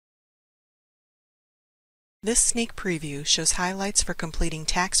This sneak preview shows highlights for completing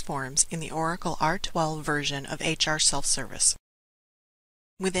tax forms in the Oracle R12 version of HR Self-Service.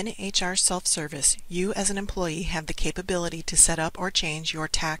 Within HR Self-Service, you as an employee have the capability to set up or change your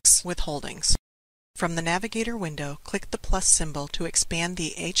tax withholdings. From the Navigator window, click the plus symbol to expand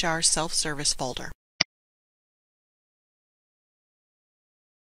the HR Self-Service folder.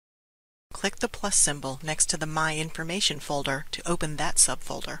 Click the plus symbol next to the My Information folder to open that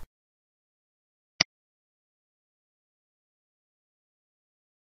subfolder.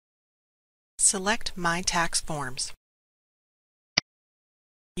 Select My Tax Forms.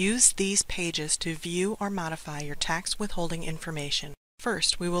 Use these pages to view or modify your tax withholding information.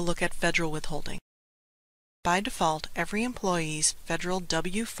 First, we will look at federal withholding. By default, every employee's federal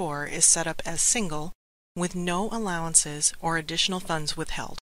W-4 is set up as single, with no allowances or additional funds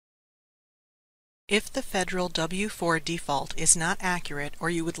withheld. If the federal W-4 default is not accurate or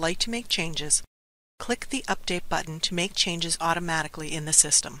you would like to make changes, click the Update button to make changes automatically in the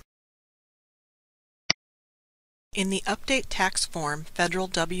system. In the Update Tax Form Federal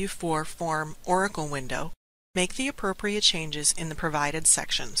W-4 Form Oracle window, make the appropriate changes in the provided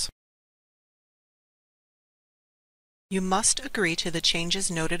sections. You must agree to the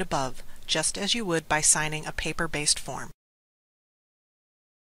changes noted above, just as you would by signing a paper-based form.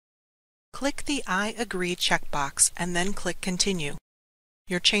 Click the I agree checkbox and then click Continue.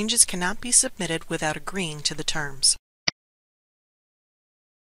 Your changes cannot be submitted without agreeing to the terms.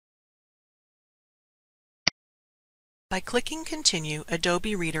 By clicking Continue,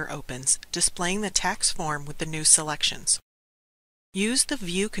 Adobe Reader opens, displaying the tax form with the new selections. Use the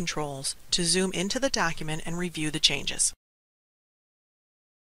View controls to zoom into the document and review the changes.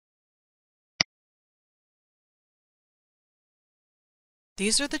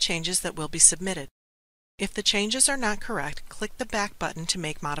 These are the changes that will be submitted. If the changes are not correct, click the Back button to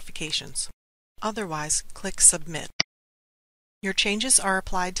make modifications. Otherwise, click Submit. Your changes are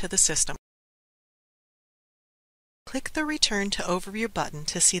applied to the system. Click the Return to Overview button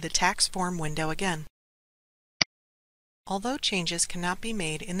to see the tax form window again. Although changes cannot be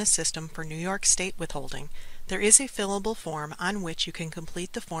made in the system for New York State withholding, there is a fillable form on which you can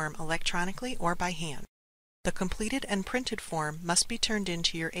complete the form electronically or by hand. The completed and printed form must be turned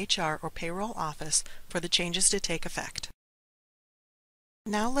into your HR or payroll office for the changes to take effect.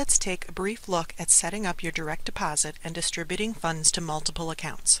 Now let's take a brief look at setting up your direct deposit and distributing funds to multiple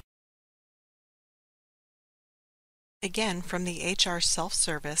accounts. Again, from the HR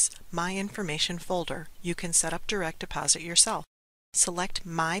Self-Service My Information folder, you can set up direct deposit yourself. Select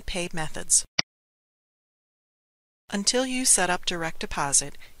My Pay Methods. Until you set up direct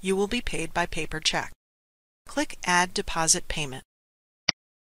deposit, you will be paid by paper check. Click Add Deposit Payment.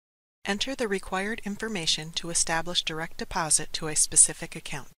 Enter the required information to establish direct deposit to a specific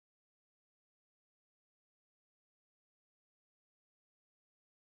account.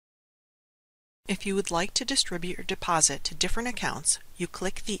 If you would like to distribute your deposit to different accounts, you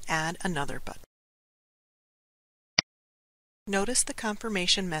click the Add Another button. Notice the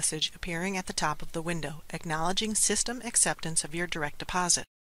confirmation message appearing at the top of the window, acknowledging system acceptance of your direct deposit.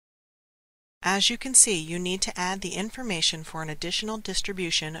 As you can see, you need to add the information for an additional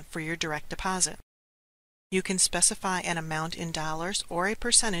distribution for your direct deposit. You can specify an amount in dollars or a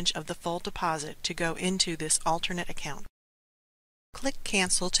percentage of the full deposit to go into this alternate account. Click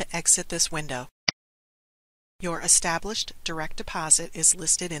Cancel to exit this window. Your established direct deposit is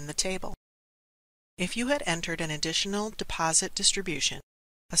listed in the table. If you had entered an additional deposit distribution,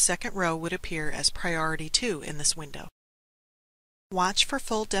 a second row would appear as Priority 2 in this window. Watch for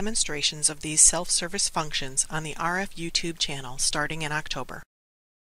full demonstrations of these self-service functions on the RF YouTube channel starting in October.